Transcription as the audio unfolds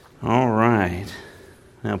right.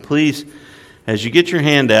 Now please, as you get your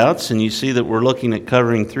handouts and you see that we're looking at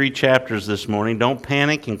covering 3 chapters this morning, don't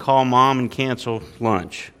panic and call Mom and cancel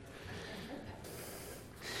lunch.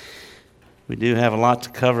 We do have a lot to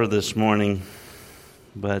cover this morning,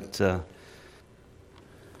 but I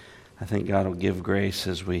think God will give grace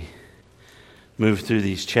as we move through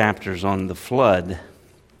these chapters on the flood.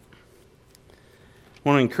 I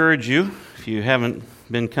want to encourage you, if you haven't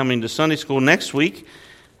been coming to Sunday school next week,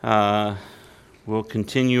 we'll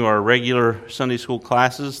continue our regular Sunday school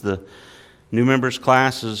classes. The new members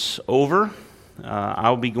class is over.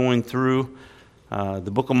 I'll be going through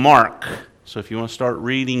the book of Mark. So if you want to start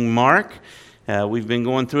reading Mark, we've been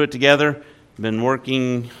going through it together. Been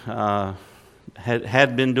working,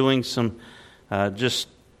 had been doing some, just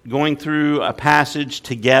going through a passage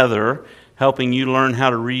together, helping you learn how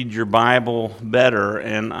to read your Bible better.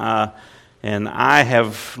 And I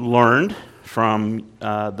have learned from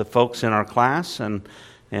the folks in our class,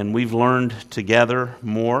 and we've learned together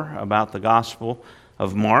more about the Gospel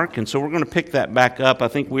of Mark. And so we're going to pick that back up. I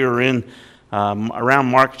think we were in around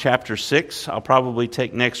Mark chapter 6. I'll probably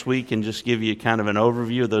take next week and just give you kind of an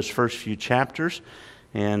overview of those first few chapters,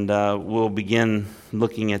 and we'll begin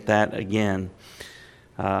looking at that again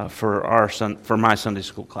for my Sunday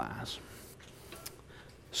school class.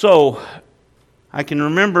 So I can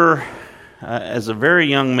remember as a very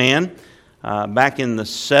young man, back in the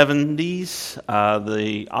 70s,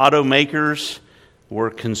 the automakers were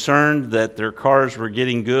concerned that their cars were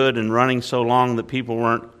getting good and running so long that people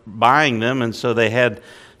weren't buying them, and so they had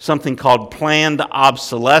something called planned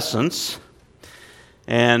obsolescence.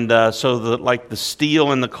 And so the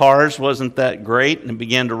steel in the cars wasn't that great, and it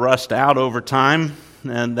began to rust out over time,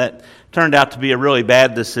 and that turned out to be a really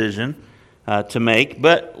bad decision to make.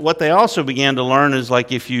 But what they also began to learn is,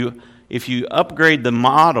 like, if you upgrade the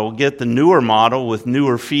model, get the newer model with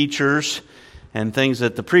newer features and things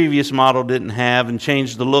that the previous model didn't have, and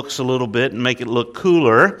change the looks a little bit and make it look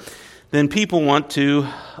cooler, then people want to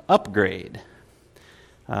upgrade.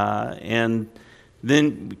 And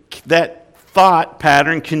then that thought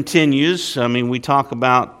pattern continues. I mean, we talk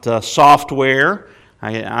about software.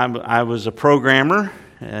 I was a programmer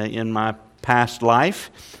in my past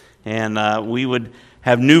life, and we would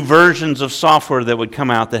have new versions of software that would come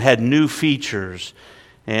out that had new features,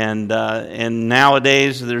 and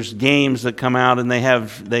nowadays there's games that come out and they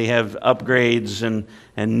have upgrades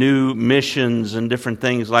and new missions and different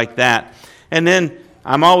things like that. And then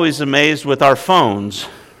I'm always amazed with our phones,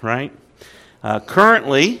 right?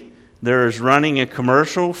 Currently, there's running a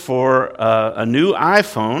commercial for a new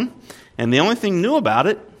iPhone, and the only thing new about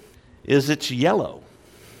it is it's yellow.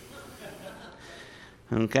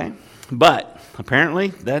 Okay? But apparently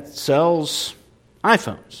that sells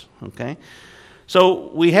iPhones, okay?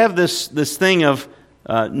 So we have this thing of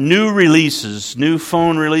new releases, new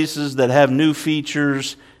phone releases that have new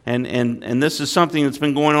features, and this is something that's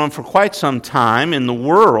been going on for quite some time in the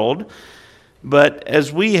world. But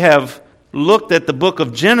as we have looked at the book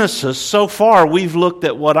of Genesis, so far we've looked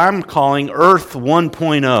at what I'm calling Earth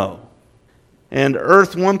 1.0. And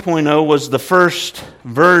Earth 1.0 was the first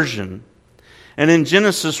version. And in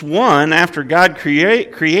Genesis 1, after God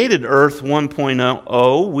created Earth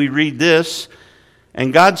 1.0, we read this: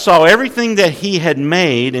 "And God saw everything that He had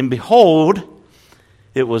made, and behold,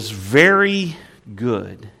 it was very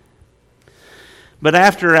good." But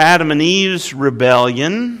after Adam and Eve's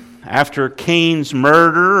rebellion, after Cain's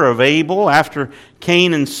murder of Abel, after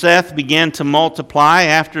Cain and Seth began to multiply,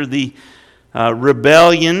 after the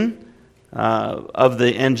rebellion of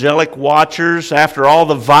the angelic watchers, after all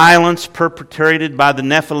the violence perpetrated by the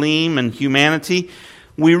Nephilim and humanity,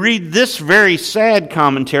 we read this very sad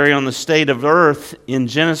commentary on the state of earth in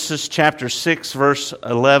Genesis chapter 6, verse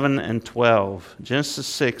 11 and 12. Genesis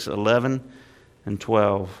 6, 11 and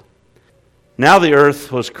 12. "Now the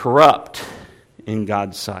earth was corrupt in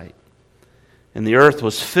God's sight, and the earth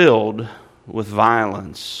was filled with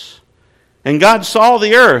violence. And God saw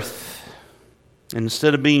the earth, and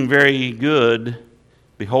instead of being very good,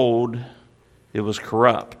 behold, it was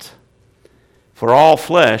corrupt. For all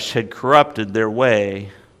flesh had corrupted their way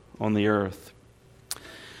on the earth."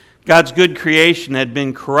 God's good creation had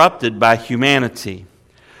been corrupted by humanity.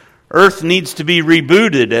 Earth needs to be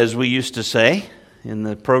rebooted, as we used to say in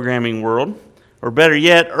the programming world. Or better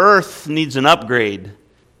yet, Earth needs an upgrade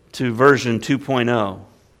to version 2.0.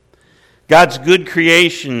 God's good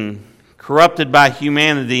creation corrupted by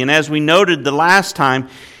humanity. And as we noted the last time,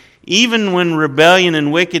 even when rebellion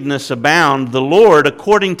and wickedness abound, the Lord,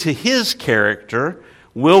 according to His character,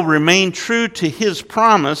 will remain true to His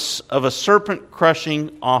promise of a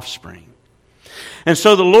serpent-crushing offspring. And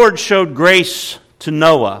so the Lord showed grace to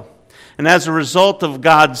Noah. And as a result of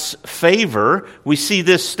God's favor, we see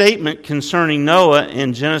this statement concerning Noah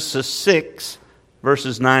in Genesis 6,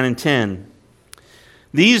 verses 9 and 10.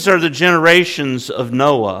 These are the generations of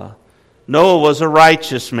Noah. Noah was a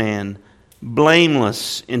righteous man,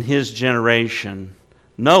 blameless in his generation.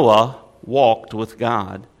 Noah walked with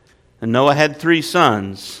God. And Noah had 3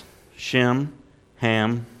 sons, Shem,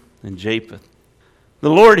 Ham, and Japheth. The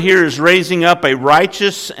Lord here is raising up a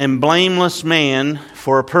righteous and blameless man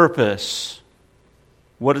for a purpose.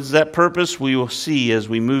 What is that purpose? We will see as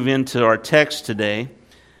we move into our text today.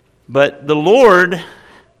 But the Lord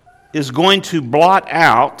is going to blot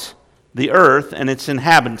out the earth and its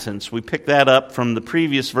inhabitants. We picked that up from the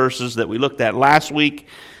previous verses that we looked at last week.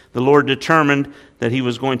 The Lord determined that He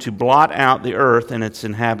was going to blot out the earth and its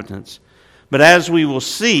inhabitants. But as we will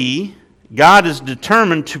see, God is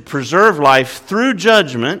determined to preserve life through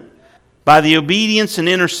judgment by the obedience and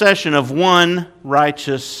intercession of one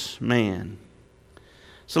righteous man.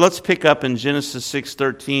 So let's pick up in Genesis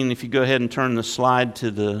 6:13. If you go ahead and turn the slide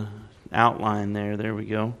to the outline there. There we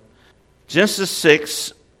go. Genesis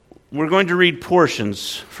 6, we're going to read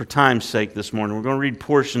portions for time's sake this morning. We're going to read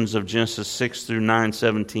portions of Genesis 6 through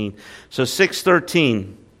 9:17. So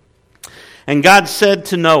 6:13. And God said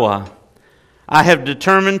to Noah, I have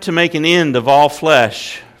determined to make an end of all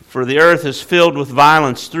flesh, for the earth is filled with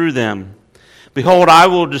violence through them. Behold, I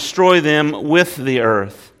will destroy them with the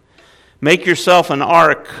earth. Make yourself an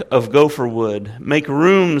ark of gopher wood. Make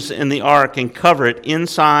rooms in the ark and cover it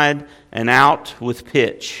inside and out with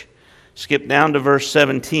pitch. Skip down to verse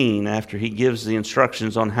 17 after he gives the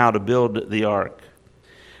instructions on how to build the ark.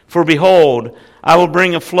 For behold, I will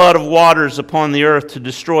bring a flood of waters upon the earth to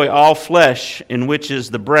destroy all flesh in which is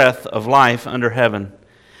the breath of life under heaven.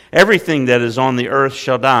 Everything that is on the earth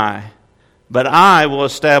shall die. But I will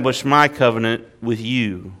establish my covenant with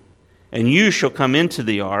you. And you shall come into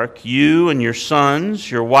the ark, you and your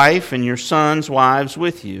sons, your wife and your sons' wives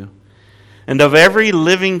with you. And of every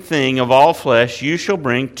living thing of all flesh you shall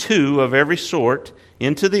bring 2 of every sort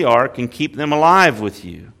into the ark and keep them alive with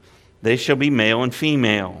you. They shall be male and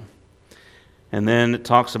female. And then it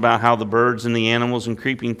talks about how the birds and the animals and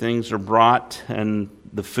creeping things are brought and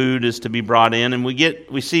the food is to be brought in. And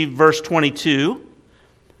we see verse 22.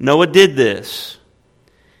 Noah did this.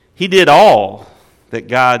 He did all that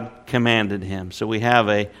God commanded him. So we have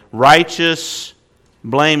a righteous,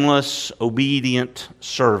 blameless, obedient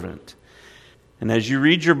servant. And as you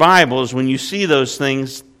read your Bibles, when you see those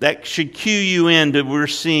things, that should cue you into we're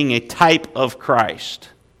seeing a type of Christ.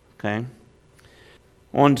 Okay?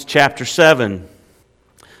 On to chapter 7.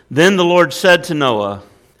 Then the Lord said to Noah,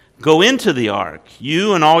 Go into the ark,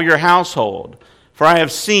 you and all your household, for I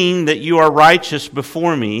have seen that you are righteous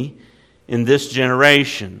before me in this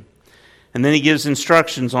generation. And then he gives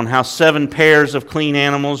instructions on how 7 pairs of clean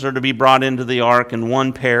animals are to be brought into the ark and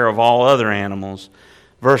 1 pair of all other animals.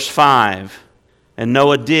 Verse 5, And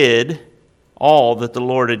Noah did all that the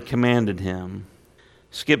Lord had commanded him.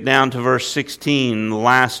 Skip down to verse 16, the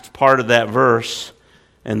last part of that verse.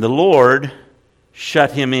 And the Lord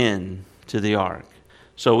shut him in to the ark.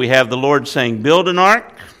 So we have the Lord saying, build an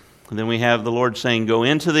ark. And then we have the Lord saying, go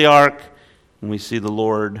into the ark. And we see the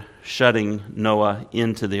Lord shutting Noah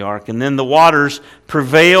into the ark. And then the waters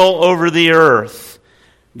prevail over the earth.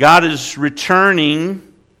 God is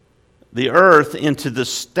returning the earth into the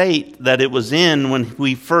state that it was in when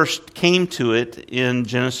we first came to it in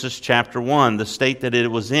Genesis chapter 1, the state that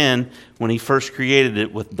it was in when he first created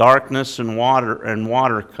it, with darkness and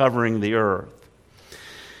water covering the earth.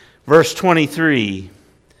 Verse 23,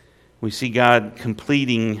 we see God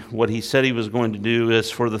completing what he said he was going to do.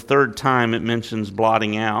 As for the 3rd time it mentions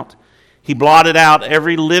blotting out. He blotted out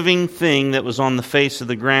every living thing that was on the face of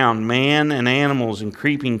the ground, man and animals and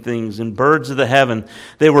creeping things and birds of the heaven.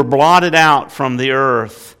 They were blotted out from the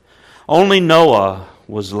earth. Only Noah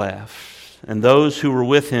was left, and those who were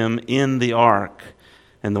with him in the ark.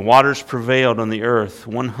 And the waters prevailed on the earth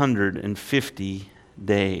 150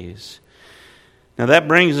 days. Now that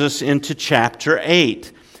brings us into chapter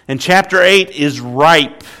 8. And chapter 8 is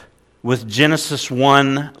ripe with Genesis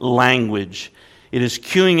 1 language. It is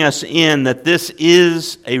cueing us in that this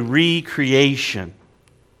is a recreation.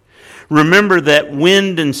 Remember that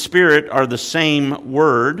wind and spirit are the same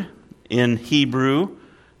word in Hebrew,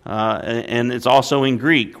 and it's also in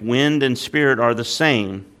Greek. Wind and spirit are the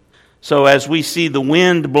same. So as we see the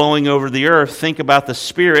wind blowing over the earth, think about the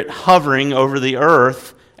spirit hovering over the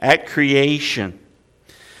earth at creation.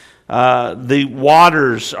 The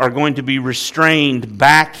waters are going to be restrained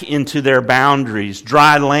back into their boundaries.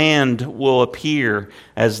 Dry land will appear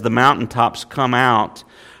as the mountaintops come out.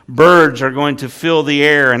 Birds are going to fill the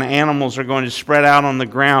air, and animals are going to spread out on the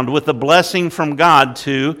ground with a blessing from God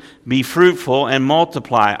to be fruitful and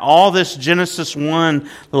multiply. All this Genesis 1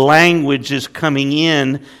 language is coming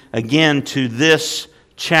in again to this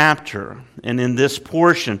chapter and in this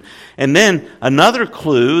portion. And then another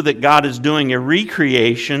clue that God is doing a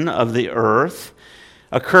recreation of the earth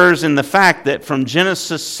occurs in the fact that from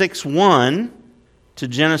Genesis 6:1 to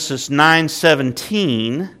Genesis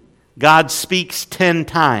 9:17, God speaks 10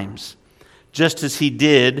 times, just as he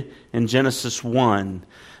did in Genesis 1.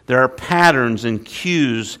 There are patterns and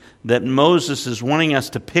cues that Moses is wanting us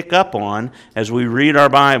to pick up on as we read our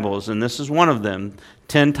Bibles, and this is one of them.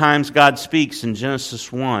 10 times God speaks in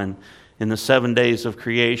Genesis 1 in the 7 days of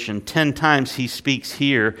creation. 10 times he speaks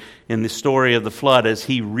here in the story of the flood as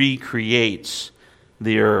he recreates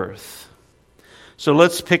the earth. So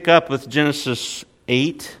let's pick up with Genesis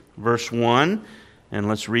 8, verse 1, and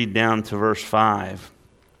let's read down to verse 5.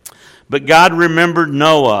 But God remembered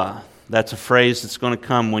Noah. That's a phrase that's going to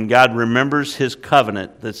come when God remembers his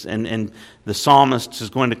covenant. And the psalmist is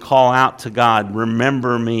going to call out to God,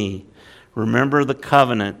 remember me. Remember the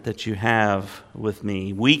covenant that you have with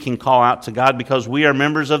me. We can call out to God because we are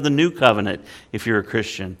members of the new covenant if you're a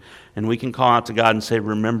Christian. And we can call out to God and say,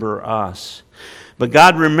 remember us. But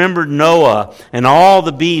God remembered Noah and all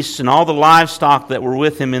the beasts and all the livestock that were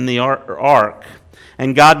with him in the ark.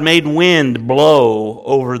 And God made wind blow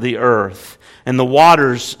over the earth, and the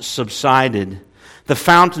waters subsided. The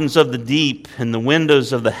fountains of the deep and the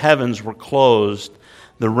windows of the heavens were closed.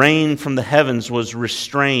 The rain from the heavens was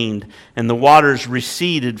restrained, and the waters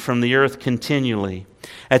receded from the earth continually.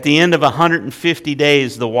 At the end of 150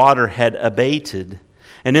 days, the water had abated.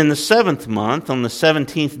 And in the 7th month, on the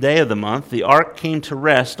 17th day of the month, the ark came to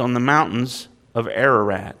rest on the mountains of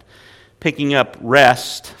Ararat, picking up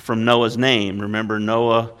rest from Noah's name. Remember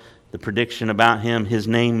Noah, the prediction about him, his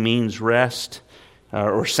name means rest,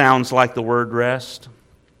 or sounds like the word rest.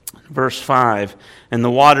 Verse 5, and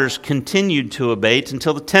the waters continued to abate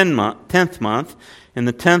until the 10th month. In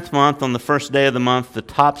the 10th month, on the first day of the month, the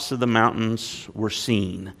tops of the mountains were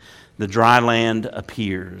seen. The dry land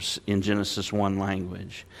appears in Genesis 1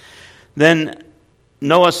 language. Then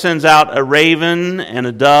Noah sends out a raven and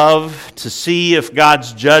a dove to see if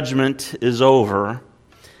God's judgment is over.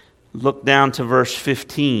 Look down to verse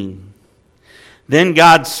 15. Then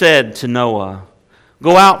God said to Noah,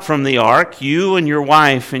 go out from the ark, you and your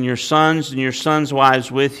wife and your sons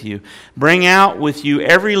wives with you. Bring out with you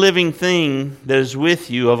every living thing that is with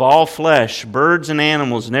you of all flesh, birds and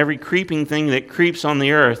animals, and every creeping thing that creeps on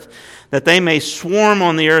the earth, that they may swarm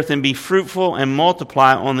on the earth and be fruitful and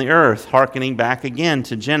multiply on the earth. Hearkening back again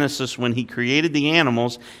to Genesis, when he created the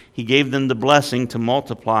animals, he gave them the blessing to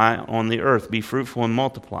multiply on the earth, be fruitful and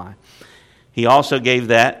multiply. He also gave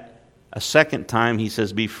that a second time. He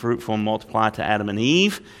says, be fruitful and multiply to Adam and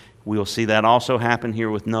Eve. We will see that also happen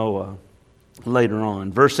here with Noah later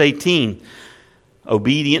on. Verse 18,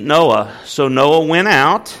 obedient Noah. So Noah went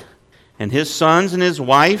out, and his sons and his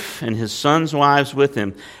wife and his sons' wives with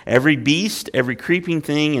him. Every beast, every creeping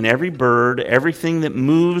thing, and every bird, everything that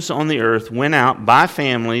moves on the earth went out by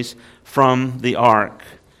families from the ark.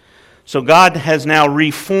 So God has now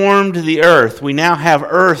reformed the earth. We now have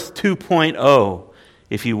Earth 2.0,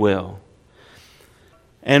 if you will.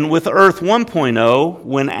 And with Earth 1.0,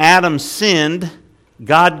 when Adam sinned,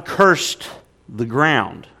 God cursed the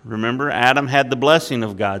ground. Remember, Adam had the blessing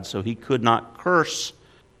of God, so he could not curse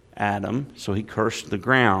Adam, so he cursed the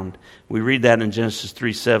ground. We read that in Genesis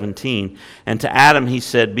 3:17. And to Adam he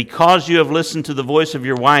said, because you have listened to the voice of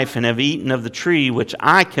your wife and have eaten of the tree which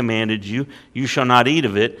I commanded you, you shall not eat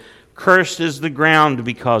of it. Cursed is the ground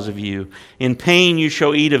because of you. In pain you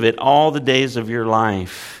shall eat of it all the days of your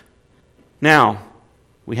life. Now,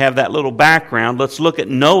 we have that little background. Let's look at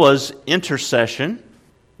Noah's intercession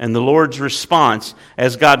and the Lord's response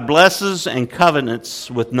as God blesses and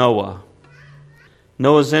covenants with Noah.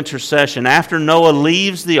 Noah's intercession. After Noah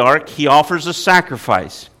leaves the ark, he offers a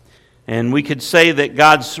sacrifice. And we could say that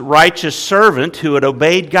God's righteous servant, who had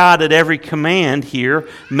obeyed God at every command here,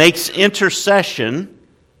 makes intercession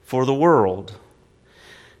for the world.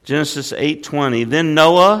 Genesis 8:20. Then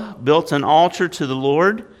Noah built an altar to the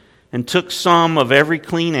Lord and took some of every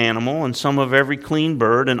clean animal and some of every clean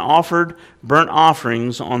bird and offered burnt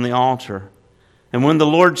offerings on the altar. And when the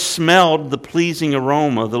Lord smelled the pleasing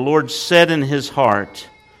aroma, the Lord said in his heart,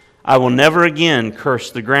 I will never again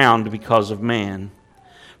curse the ground because of man.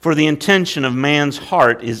 For the intention of man's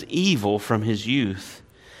heart is evil from his youth.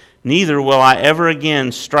 Neither will I ever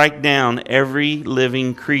again strike down every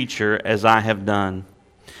living creature as I have done.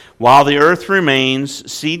 While the earth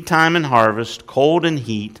remains, seed time and harvest, cold and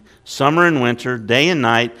heat, summer and winter, day and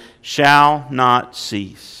night, shall not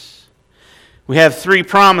cease. We have 3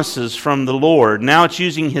 promises from the Lord. Now it's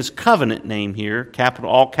using His covenant name here,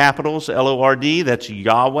 all capitals, Lord, that's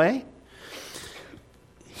Yahweh.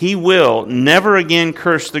 He will never again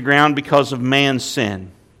curse the ground because of man's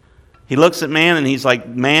sin. He looks at man and he's like,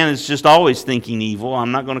 man is just always thinking evil.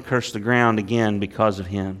 I'm not going to curse the ground again because of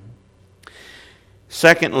him.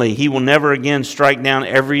 Secondly, He will never again strike down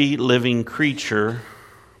every living creature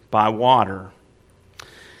by water.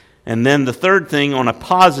 And then the third thing, on a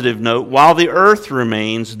positive note, while the earth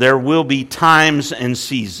remains, there will be times and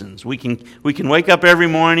seasons. We can wake up every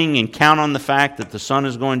morning and count on the fact that the sun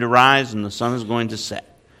is going to rise and the sun is going to set.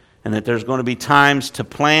 And that there's going to be times to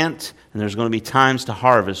plant and there's going to be times to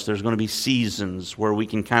harvest. There's going to be seasons where we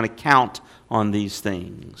can kind of count on these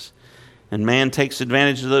things. And man takes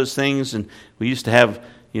advantage of those things. And we used to have,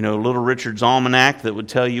 Little Richard's Almanac that would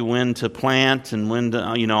tell you when to plant and when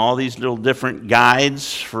to, all these little different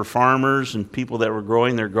guides for farmers and people that were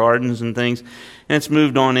growing their gardens and things. And it's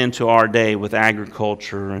moved on into our day with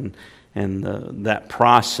agriculture and that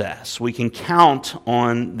process. We can count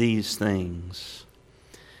on these things.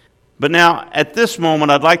 But now, at this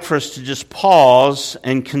moment, I'd like for us to just pause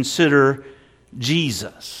and consider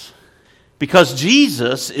Jesus. Because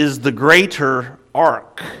Jesus is the greater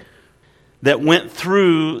ark that went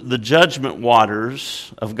through the judgment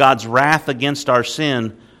waters of God's wrath against our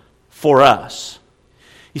sin for us.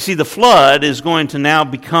 You see, the flood is going to now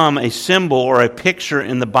become a symbol or a picture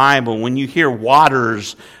in the Bible. When you hear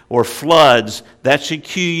waters or floods, that should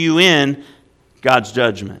cue you in God's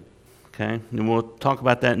judgment. Okay, and we'll talk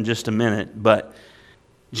about that in just a minute. But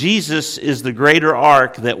Jesus is the greater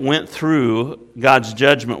ark that went through God's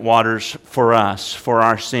judgment waters for us, for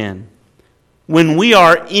our sin. When we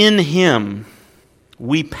are in Him,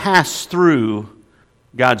 we pass through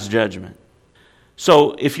God's judgment.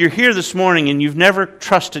 So if you're here this morning and you've never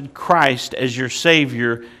trusted Christ as your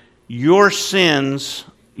Savior, your sins,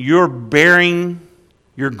 you're going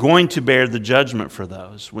to bear the judgment for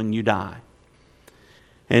those when you die.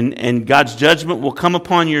 And God's judgment will come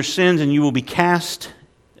upon your sins, and you will be cast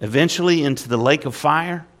eventually into the lake of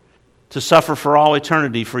fire to suffer for all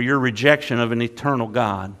eternity for your rejection of an eternal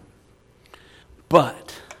God.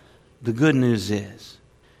 But the good news is,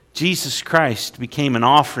 Jesus Christ became an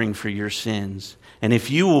offering for your sins. And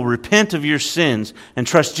if you will repent of your sins and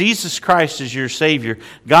trust Jesus Christ as your Savior,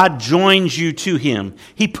 God joins you to Him.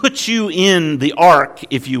 He puts you in the ark,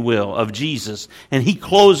 if you will, of Jesus. And He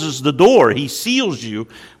closes the door. He seals you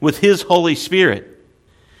with His Holy Spirit.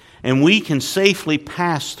 And we can safely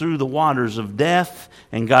pass through the waters of death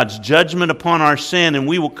and God's judgment upon our sin. And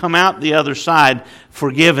we will come out the other side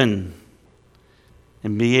forgiven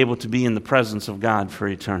and be able to be in the presence of God for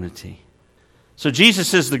eternity. So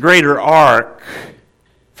Jesus is the greater ark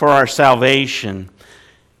for our salvation.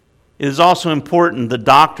 It is also important, the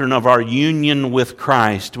doctrine of our union with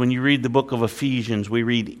Christ. When you read the book of Ephesians, we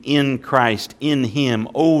read in Christ, in Him,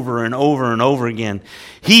 over and over and over again.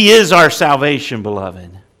 He is our salvation,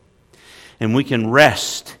 beloved. And we can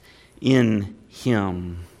rest in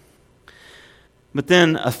Him. But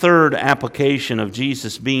then a third application of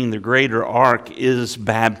Jesus being the greater ark is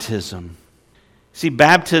baptism. See,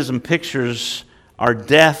 baptism pictures our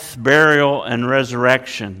death, burial, and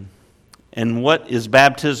resurrection. And what is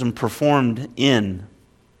baptism performed in?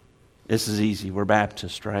 This is easy. We're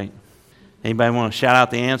Baptist, right? Anybody want to shout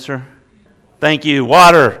out the answer? Thank you.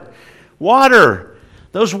 Water. Water.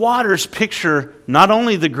 Those waters picture not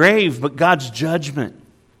only the grave, but God's judgment.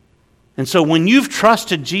 And so when you've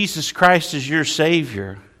trusted Jesus Christ as your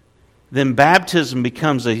Savior, then baptism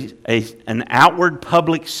becomes an outward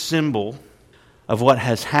public symbol of what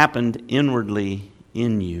has happened inwardly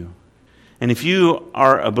in you. And if you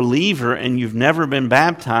are a believer and you've never been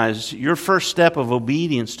baptized, your first step of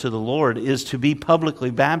obedience to the Lord is to be publicly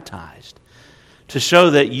baptized, to show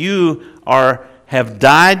that you have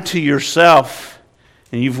died to yourself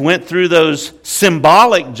and you've went through those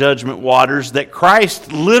symbolic judgment waters that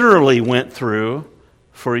Christ literally went through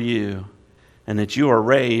for you, and that you are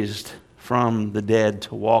raised from the dead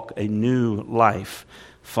to walk a new life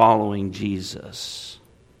following Jesus.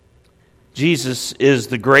 Jesus is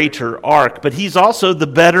the greater ark, but He's also the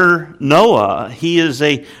better Noah. He is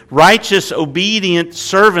a righteous, obedient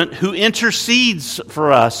servant who intercedes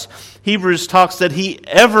for us. Hebrews talks that He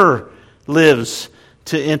ever lives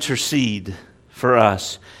to intercede for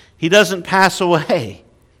us. He doesn't pass away.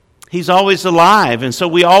 He's always alive, and so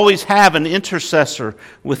we always have an intercessor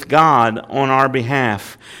with God on our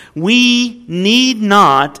behalf. We need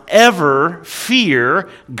not ever fear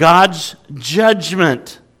God's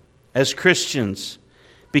judgment as Christians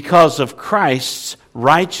because of Christ's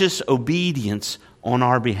righteous obedience on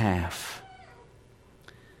our behalf.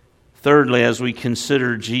 Thirdly, as we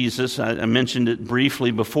consider Jesus, I mentioned it briefly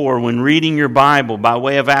before, when reading your Bible by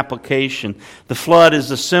way of application, the flood is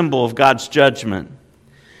a symbol of God's judgment.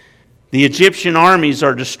 The Egyptian armies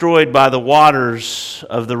are destroyed by the waters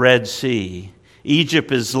of the Red Sea.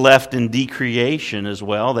 Egypt is left in decreation as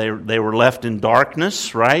well. They were left in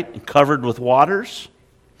darkness, right? Covered with waters.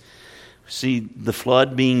 See the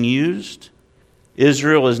flood being used.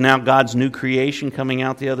 Israel is now God's new creation coming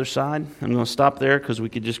out the other side. I'm going to stop there because we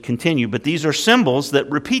could just continue. But these are symbols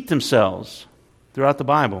that repeat themselves throughout the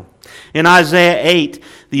Bible. In Isaiah 8,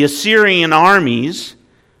 the Assyrian armies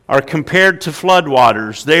are compared to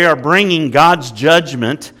floodwaters. They are bringing God's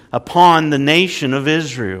judgment upon the nation of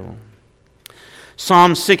Israel.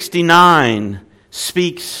 Psalm 69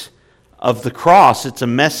 speaks of the cross. It's a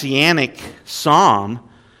messianic psalm,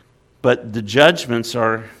 but the judgments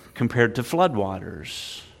are compared to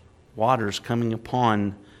floodwaters, waters coming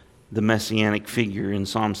upon the messianic figure in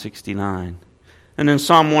Psalm 69. And then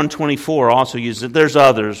Psalm 124 also uses it. There's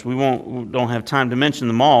others. We don't have time to mention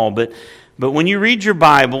them all, but when you read your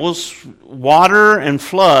Bibles, water and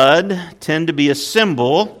flood tend to be a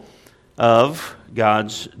symbol of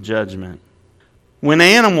God's judgment. When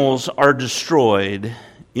animals are destroyed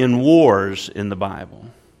in wars in the Bible,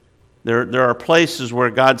 there are places where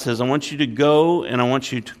God says, I want you to go and I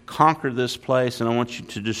want you to conquer this place and I want you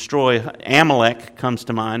to destroy. Amalek comes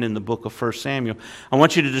to mind in the book of 1 Samuel. I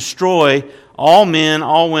want you to destroy all men,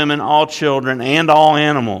 all women, all children, and all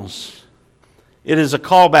animals. It is a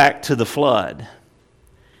callback to the flood.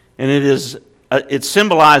 And it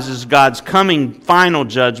symbolizes God's coming final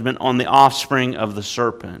judgment on the offspring of the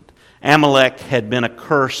serpent. Amalek had been a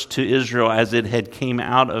curse to Israel as it had came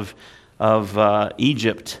out of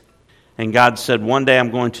Egypt. And God said, one day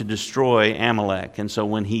I'm going to destroy Amalek. And so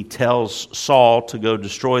when he tells Saul to go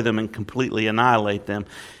destroy them and completely annihilate them,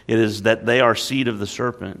 it is that they are seed of the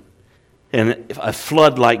serpent. And a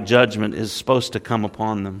flood-like judgment is supposed to come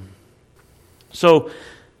upon them. So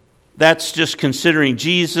that's just considering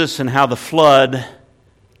Jesus and how the flood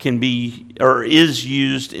can be or is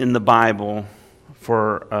used in the Bible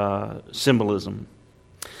for symbolism.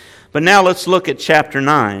 But now let's look at chapter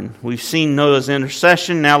 9. We've seen Noah's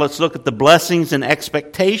intercession. Now let's look at the blessings and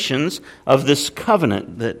expectations of this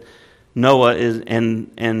covenant that Noah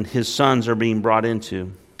and his sons are being brought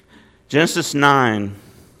into. Genesis 9,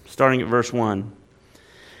 starting at verse 1.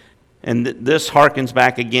 And this harkens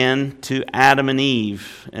back again to Adam and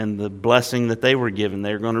Eve and the blessing that they were given.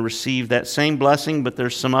 They're going to receive that same blessing, but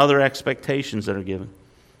there's some other expectations that are given.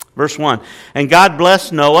 Verse 1, And God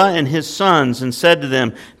blessed Noah and his sons and said to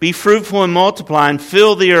them, Be fruitful and multiply and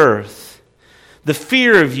fill the earth. The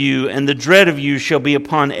fear of you and the dread of you shall be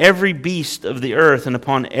upon every beast of the earth and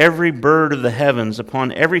upon every bird of the heavens,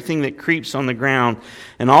 upon everything that creeps on the ground,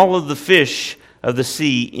 and all of the fish of the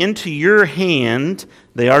sea. Into your hand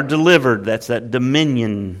they are delivered. That's that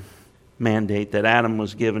dominion mandate that Adam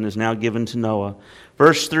was given is now given to Noah.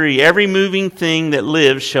 Verse 3, Every moving thing that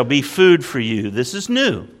lives shall be food for you. This is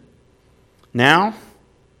new. Now,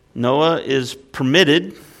 Noah is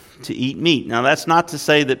permitted to eat meat. Now, that's not to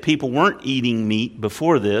say that people weren't eating meat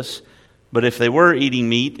before this, but if they were eating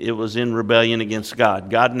meat, it was in rebellion against God.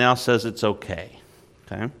 God now says it's okay.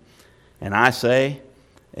 Okay? And I say,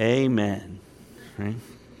 amen. Okay?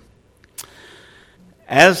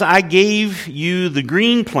 As I gave you the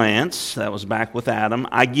green plants, that was back with Adam,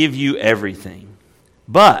 I give you everything.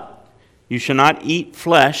 But you shall not eat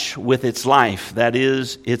flesh with its life, that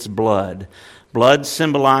is, its blood. Blood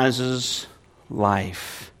symbolizes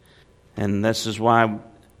life. And this is why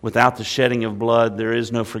without the shedding of blood, there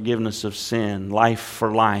is no forgiveness of sin. Life for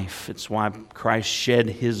life. It's why Christ shed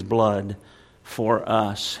his blood for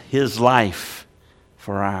us. His life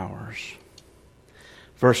for ours.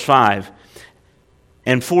 Verse 5,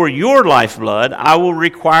 And for your lifeblood I will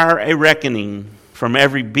require a reckoning. From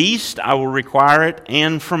every beast I will require it,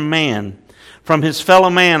 and from man. From his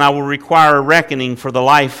fellow man I will require a reckoning for the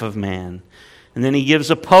life of man. And then he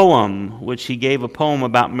gives a poem, which he gave a poem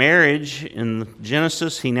about marriage in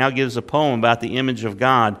Genesis. He now gives a poem about the image of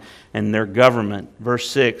God and their government. Verse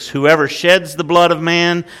 6, Whoever sheds the blood of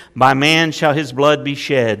man, by man shall his blood be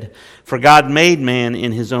shed. For God made man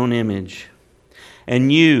in his own image.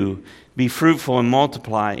 And you, be fruitful and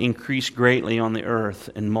multiply, increase greatly on the earth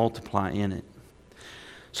and multiply in it.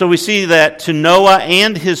 So we see that to Noah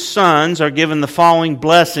and his sons are given the following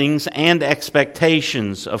blessings and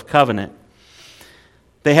expectations of covenant.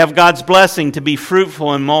 They have God's blessing to be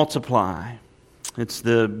fruitful and multiply. It's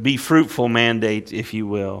the be fruitful mandate, if you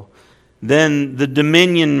will. Then the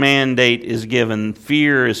dominion mandate is given.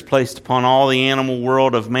 Fear is placed upon all the animal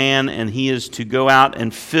world of man, and he is to go out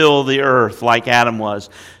and fill the earth like Adam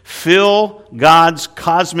was. Fill God's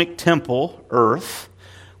cosmic temple, earth,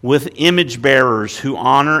 with image bearers who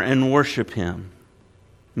honor and worship him.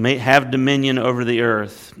 May have dominion over the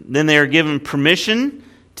earth. Then they are given permission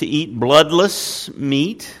to eat bloodless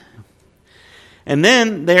meat. And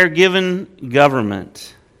then they are given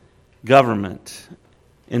government. Government.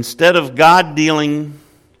 Instead of God dealing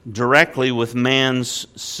directly with man's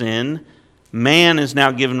sin, man is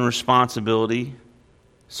now given responsibility.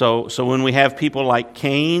 So when we have people like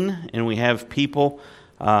Cain and we have people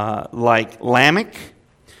like Lamech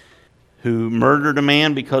who murdered a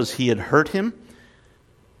man because he had hurt him,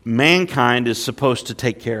 mankind is supposed to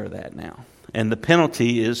take care of that now. And the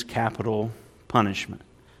penalty is capital punishment,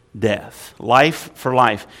 death, life for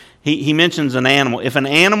life. He mentions an animal. If an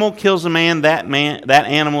animal kills a man, that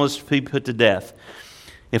animal is to be put to death.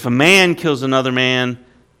 If a man kills another man,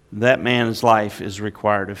 that man's life is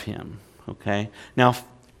required of him. Okay? Now,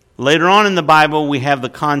 later on in the Bible, we have the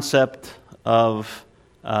concept of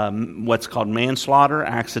what's called manslaughter,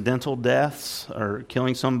 accidental deaths, or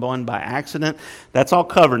killing someone by accident. That's all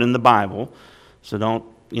covered in the Bible. So don't,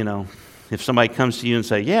 if somebody comes to you and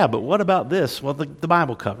say, yeah, but what about this? Well, the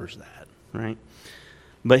Bible covers that, right?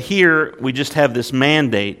 But here, we just have this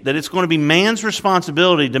mandate that it's going to be man's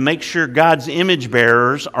responsibility to make sure God's image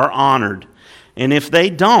bearers are honored. And if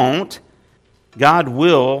they don't, God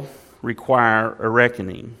will require a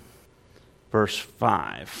reckoning. Verse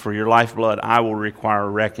 5, for your lifeblood I will require a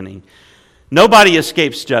reckoning. Nobody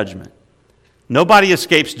escapes judgment. Nobody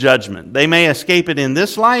escapes judgment. They may escape it in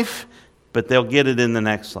this life, but they'll get it in the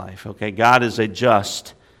next life. Okay, God is a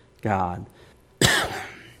just God.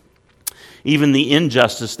 Even the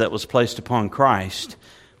injustice that was placed upon Christ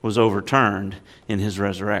was overturned in his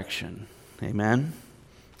resurrection. Amen?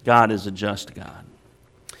 God is a just God.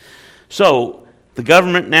 So, the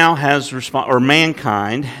government now has,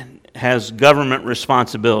 mankind has government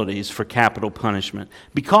responsibilities for capital punishment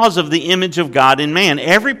because of the image of God in man.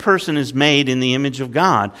 Every person is made in the image of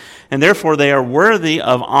God, and therefore they are worthy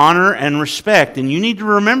of honor and respect. And you need to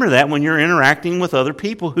remember that when you're interacting with other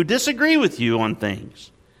people who disagree with you on things.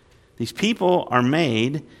 These people are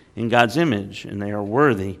made in God's image, and they are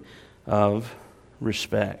worthy of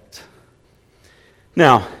respect.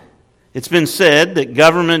 Now, it's been said that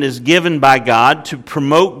government is given by God to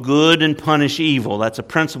promote good and punish evil. That's a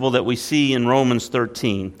principle that we see in Romans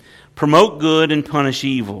 13. Promote good and punish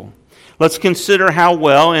evil. Let's consider how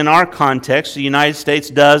well, in our context, the United States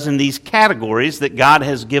does in these categories that God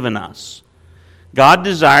has given us. God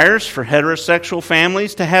desires for heterosexual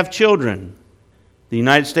families to have children. The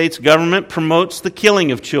United States government promotes the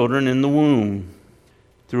killing of children in the womb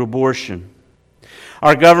through abortion.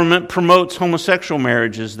 Our government promotes homosexual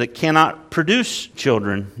marriages that cannot produce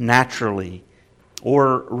children naturally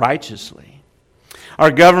or righteously.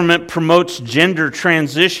 Our government promotes gender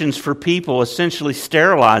transitions for people, essentially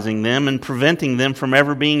sterilizing them and preventing them from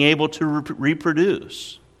ever being able to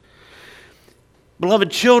reproduce. Beloved,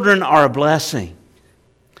 children are a blessing.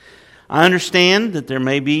 I understand that there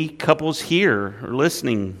may be couples here or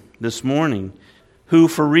listening this morning who,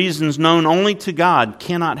 for reasons known only to God,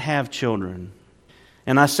 cannot have children.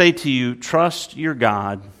 And I say to you, trust your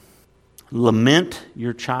God, lament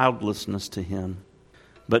your childlessness to him,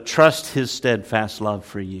 but trust his steadfast love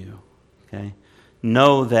for you. Okay?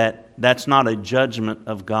 Know that that's not a judgment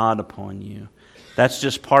of God upon you. That's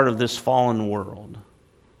just part of this fallen world.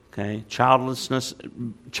 Okay?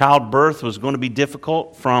 Childbirth was going to be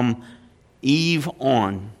difficult from Eve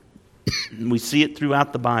on. We see it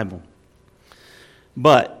throughout the Bible.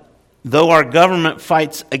 But though our government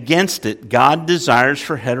fights against it, God desires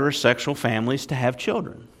for heterosexual families to have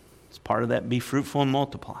children. It's part of that be fruitful and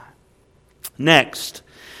multiply. Next,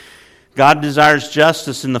 God desires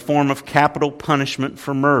justice in the form of capital punishment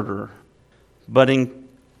for murder. But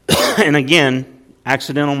and again,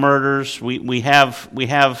 accidental murders, we have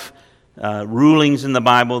rulings in the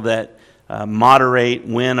Bible that moderate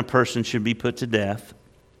when a person should be put to death.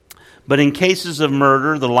 But in cases of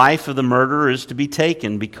murder, the life of the murderer is to be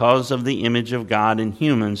taken because of the image of God in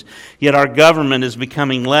humans. Yet our government is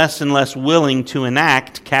becoming less and less willing to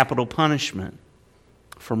enact capital punishment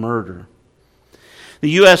for murder. The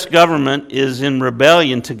U.S. government is in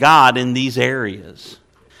rebellion to God in these areas.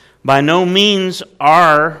 By no means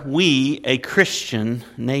are we a Christian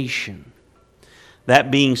nation. That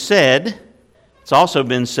being said, it's also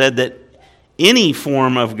been said that any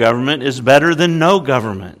form of government is better than no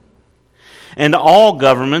government. And all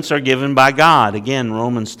governments are given by God. Again,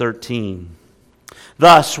 Romans 13.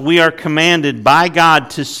 Thus, we are commanded by God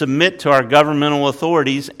to submit to our governmental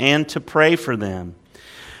authorities and to pray for them.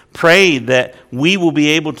 Pray that we will be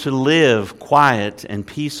able to live quiet and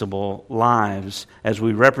peaceable lives as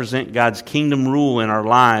we represent God's kingdom rule in our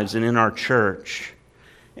lives and in our church.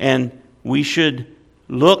 And we should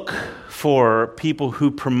look for people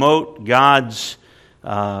who promote God's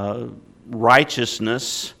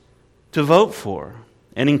righteousness to vote for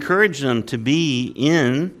and encourage them to be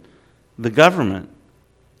in the government.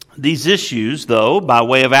 These issues, though, by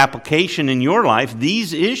way of application in your life,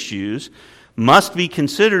 these issues must be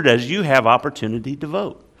considered as you have opportunity to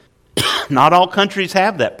vote. Not all countries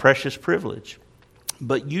have that precious privilege,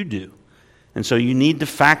 but you do. And so you need to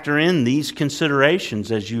factor in these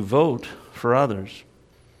considerations as you vote for others.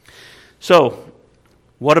 So,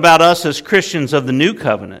 what about us as Christians of the New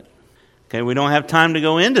Covenant? Okay, we don't have time to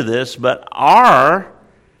go into this, but our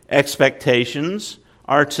expectations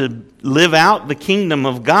are to live out the kingdom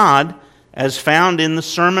of God as found in the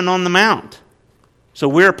Sermon on the Mount. So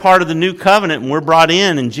we're a part of the New Covenant, and we're brought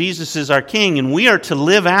in, and Jesus is our King, and we are to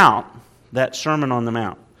live out that Sermon on the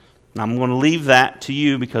Mount. And I'm going to leave that to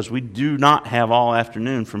you because we do not have all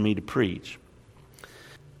afternoon for me to preach.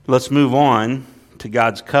 Let's move on to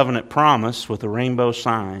God's covenant promise with a rainbow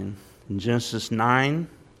sign in Genesis 9,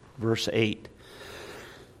 verse 8.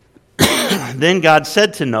 Then God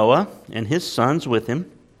said to Noah and his sons with him,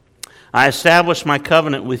 I establish my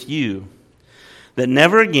covenant with you, that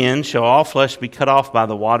never again shall all flesh be cut off by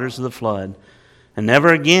the waters of the flood, and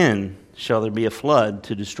never again shall there be a flood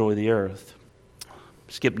to destroy the earth.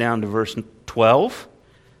 Skip down to verse 12.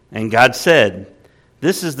 And God said,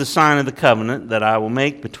 This is the sign of the covenant that I will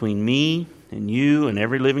make between me and you and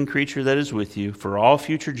every living creature that is with you for all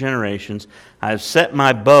future generations. I have set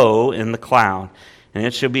my bow in the cloud, and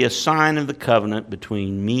it shall be a sign of the covenant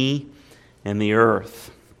between me and the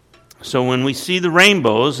earth. So when we see the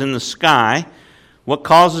rainbows in the sky, what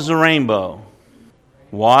causes a rainbow?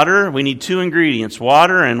 Water. We need two ingredients,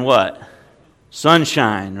 water and what?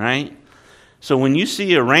 Sunshine, right? So when you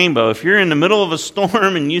see a rainbow, if you're in the middle of a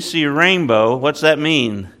storm and you see a rainbow, what's that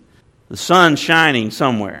mean? The sun's shining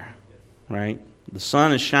somewhere, right? The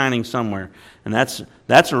sun is shining somewhere. And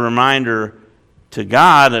that's a reminder to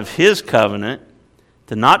God of His covenant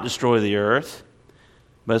to not destroy the earth,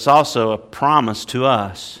 but it's also a promise to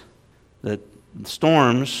us that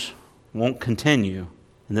storms won't continue.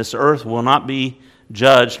 And this earth will not be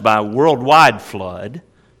judged by a worldwide flood.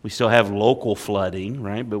 We still have local flooding,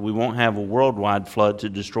 right? But we won't have a worldwide flood to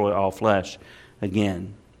destroy all flesh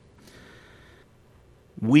again.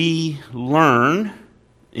 We learn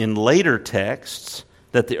in later texts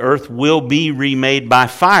that the earth will be remade by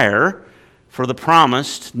fire for the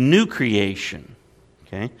promised new creation.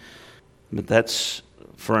 Okay? But that's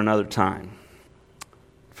for another time.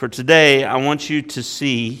 For today, I want you to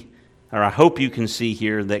see, or I hope you can see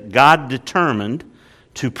here, that God determined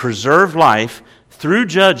to preserve life through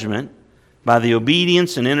judgment by the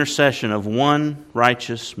obedience and intercession of one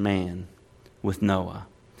righteous man with Noah.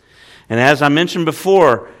 And as I mentioned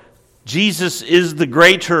before, Jesus is the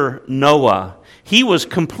greater Noah. He was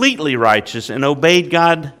completely righteous and obeyed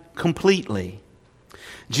God completely.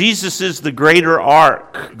 Jesus is the greater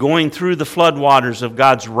ark going through the floodwaters of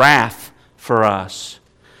God's wrath for us,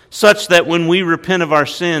 such that when we repent of our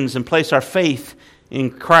sins and place our faith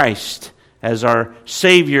in Christ as our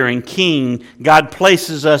Savior and King, God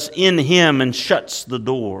places us in Him and shuts the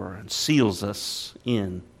door and seals us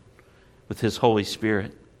in with His Holy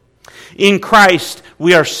Spirit. In Christ,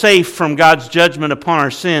 we are safe from God's judgment upon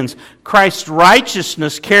our sins. Christ's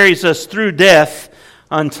righteousness carries us through death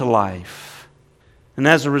unto life. And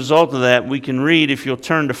as a result of that, we can read, if you'll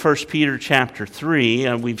turn to 1 Peter chapter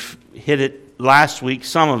 3, we've hit it last week,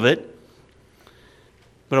 some of it.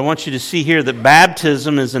 But I want you to see here that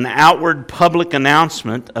baptism is an outward public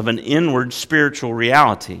announcement of an inward spiritual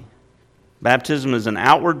reality. Baptism is an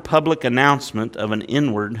outward public announcement of an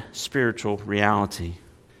inward spiritual reality.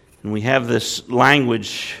 And we have this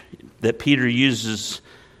language that Peter uses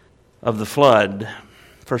of the flood.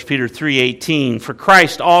 1 Peter 3:18, For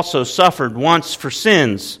Christ also suffered once for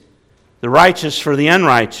sins, the righteous for the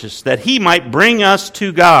unrighteous, that He might bring us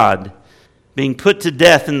to God, being put to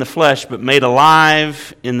death in the flesh, but made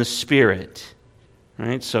alive in the Spirit.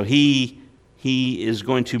 Right? So He is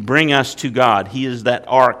going to bring us to God. He is that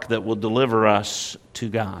ark that will deliver us to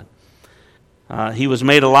God. He was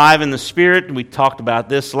made alive in the Spirit. We talked about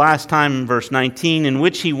this last time in verse 19, in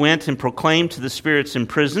which He went and proclaimed to the spirits in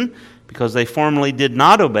prison, because they formerly did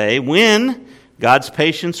not obey, when God's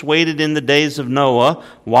patience waited in the days of Noah,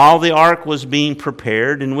 while the ark was being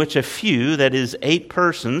prepared, in which a few, that is 8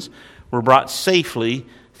 persons, were brought safely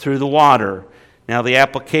through the water. Now the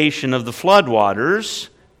application of the flood waters,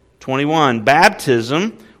 21,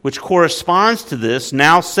 baptism, which corresponds to this,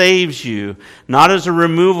 now saves you, not as a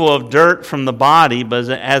removal of dirt from the body, but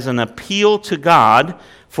as an appeal to God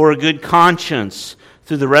for a good conscience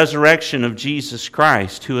through the resurrection of Jesus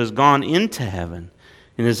Christ, who has gone into heaven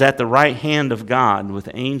and is at the right hand of God, with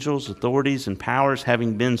angels, authorities, and powers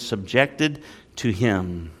having been subjected to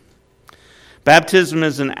him. Baptism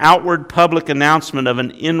is an outward public announcement of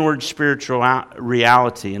an inward spiritual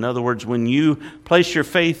reality. In other words, when you place your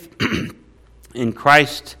faith in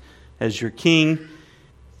Christ as your King,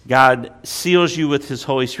 God seals you with His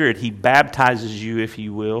Holy Spirit. He baptizes you, if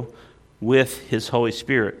you will, with His Holy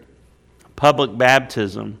Spirit. Public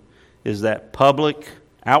baptism is that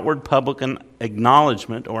outward public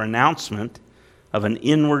acknowledgement or announcement of an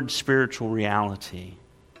inward spiritual reality.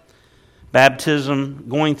 Baptism,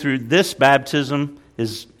 going through this baptism,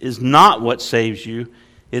 is not what saves you.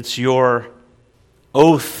 It's your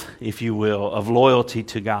oath, if you will, of loyalty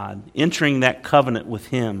to God. Entering that covenant with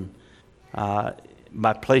Him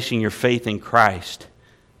by placing your faith in Christ,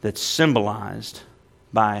 that's symbolized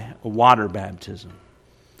by a water baptism.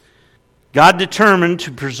 God determined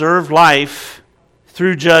to preserve life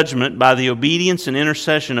through judgment by the obedience and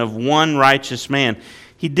intercession of one righteous man.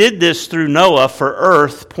 He did this through Noah for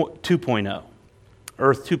Earth 2.0.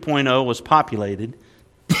 Earth 2.0 was populated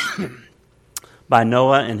by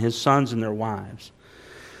Noah and his sons and their wives.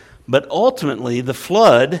 But ultimately, the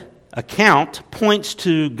flood account points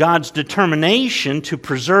to God's determination to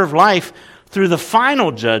preserve life through the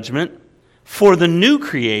final judgment for the new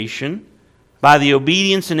creation by the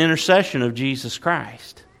obedience and intercession of Jesus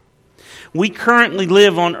Christ. We currently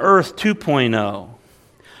live on Earth 2.0.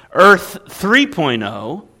 Earth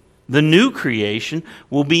 3.0, the new creation,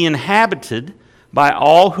 will be inhabited by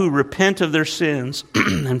all who repent of their sins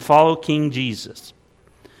and follow King Jesus.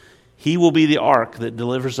 He will be the ark that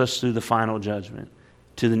delivers us through the final judgment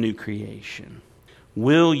to the new creation.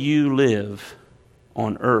 Will you live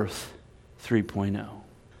on Earth 3.0?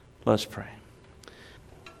 Let's pray.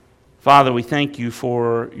 Father, we thank you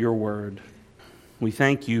for your word. We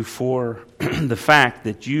thank you for the fact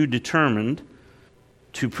that you determined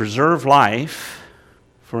to preserve life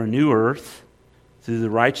for a new earth through the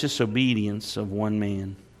righteous obedience of one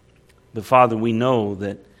man. But Father, we know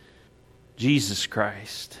that Jesus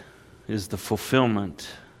Christ is the fulfillment.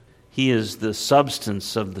 He is the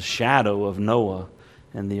substance of the shadow of Noah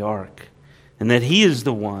and the ark. And that He is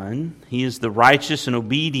the one, He is the righteous and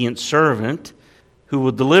obedient servant who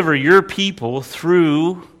will deliver your people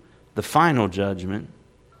through the final judgment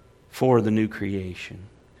for the new creation.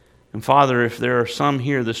 And Father, if there are some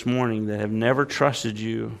here this morning that have never trusted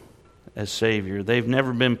you as Savior, they've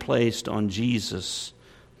never been placed on Jesus,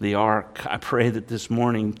 the ark, I pray that this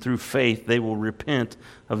morning, through faith, they will repent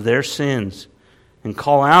of their sins and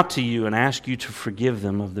call out to you and ask you to forgive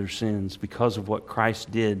them of their sins because of what Christ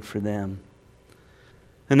did for them.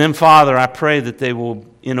 And then, Father, I pray that they will,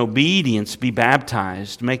 in obedience, be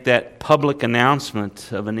baptized, make that public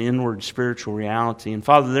announcement of an inward spiritual reality. And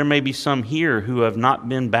Father, there may be some here who have not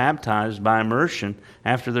been baptized by immersion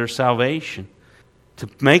after their salvation to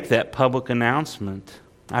make that public announcement.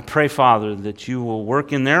 I pray, Father, that you will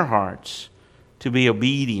work in their hearts to be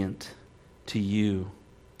obedient to you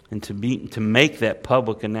and to make that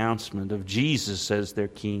public announcement of Jesus as their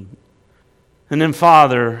King. And then,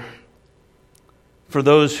 Father, for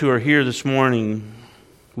those who are here this morning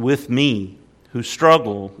with me, who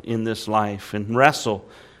struggle in this life and wrestle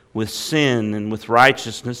with sin and with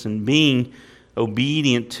righteousness and being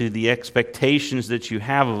obedient to the expectations that you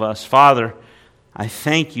have of us, Father, I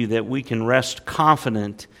thank you that we can rest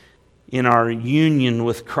confident in our union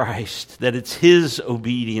with Christ, that it's His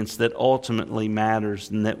obedience that ultimately matters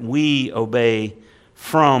and that we obey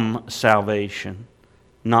from salvation,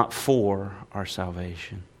 not for our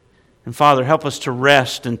salvation. And Father, help us to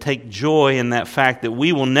rest and take joy in that fact that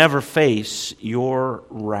we will never face your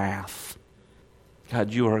wrath.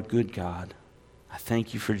 God, you are a good God. I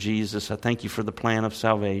thank you for Jesus. I thank you for the plan of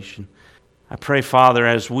salvation. I pray, Father,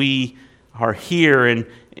 as we are here and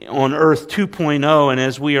on Earth 2.0 and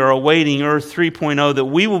as we are awaiting Earth 3.0, that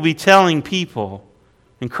we will be telling people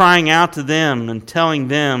and crying out to them and telling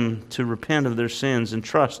them to repent of their sins and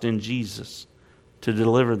trust in Jesus to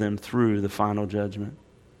deliver them through the final judgment.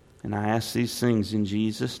 And I ask these things in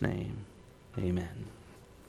Jesus' name. Amen.